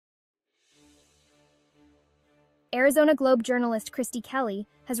Arizona Globe journalist Christy Kelly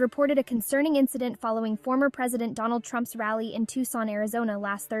has reported a concerning incident following former President Donald Trump's rally in Tucson, Arizona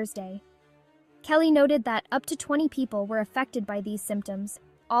last Thursday. Kelly noted that up to 20 people were affected by these symptoms,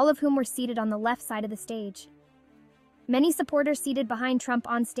 all of whom were seated on the left side of the stage. Many supporters seated behind Trump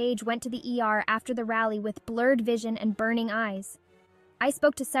on stage went to the ER after the rally with blurred vision and burning eyes. I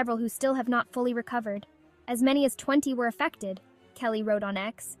spoke to several who still have not fully recovered. As many as 20 were affected, Kelly wrote on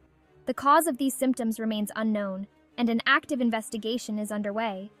X. The cause of these symptoms remains unknown, and an active investigation is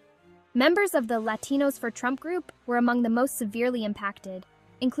underway. Members of the Latinos for Trump group were among the most severely impacted,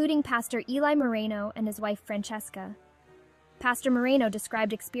 including Pastor Eli Moreno and his wife Francesca. Pastor Moreno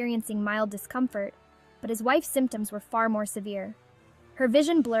described experiencing mild discomfort, but his wife's symptoms were far more severe. Her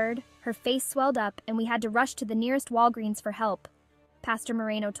vision blurred, her face swelled up, and we had to rush to the nearest Walgreens for help, Pastor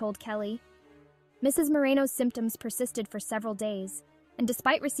Moreno told Kelly. Mrs. Moreno's symptoms persisted for several days, and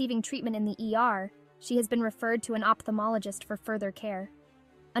despite receiving treatment in the ER, she has been referred to an ophthalmologist for further care.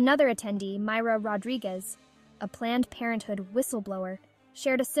 Another attendee, Myra Rodriguez, a Planned Parenthood whistleblower,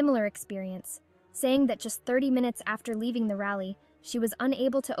 shared a similar experience, saying that just 30 minutes after leaving the rally, she was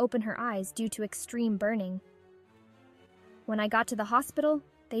unable to open her eyes due to extreme burning. When I got to the hospital,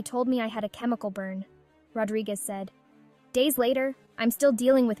 they told me I had a chemical burn, Rodriguez said. Days later, I'm still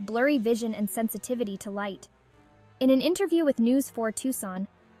dealing with blurry vision and sensitivity to light. In an interview with News 4 Tucson,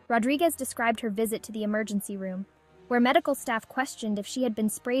 Rodriguez described her visit to the emergency room, where medical staff questioned if she had been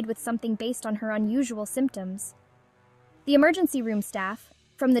sprayed with something based on her unusual symptoms. The emergency room staff,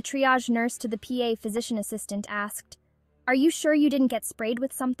 from the triage nurse to the PA physician assistant, asked, "Are you sure you didn't get sprayed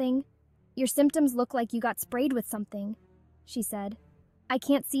with something? Your symptoms look like you got sprayed with something," she said. "I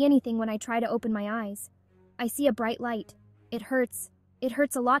can't see anything when I try to open my eyes. I see a bright light. It hurts. It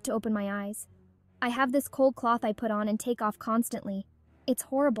hurts a lot to open my eyes. I have this cold cloth I put on and take off constantly. It's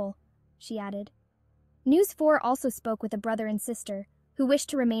horrible," she added. News 4 also spoke with a brother and sister, who wished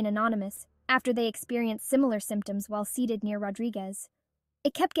to remain anonymous, after they experienced similar symptoms while seated near Rodriguez.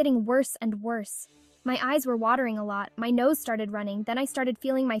 "It kept getting worse and worse. My eyes were watering a lot, my nose started running, then I started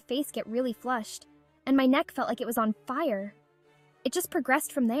feeling my face get really flushed, and my neck felt like it was on fire. It just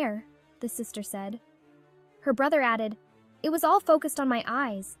progressed from there," the sister said. Her brother added, "It was all focused on my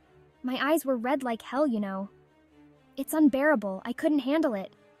eyes. My eyes were red like hell, you know. It's unbearable, I couldn't handle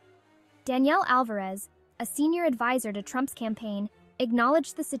it." Danielle Alvarez, a senior advisor to Trump's campaign,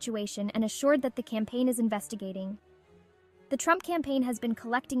 acknowledged the situation and assured that the campaign is investigating. "The Trump campaign has been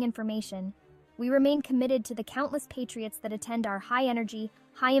collecting information. We remain committed to the countless patriots that attend our high-energy,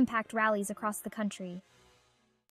 high-impact rallies across the country,"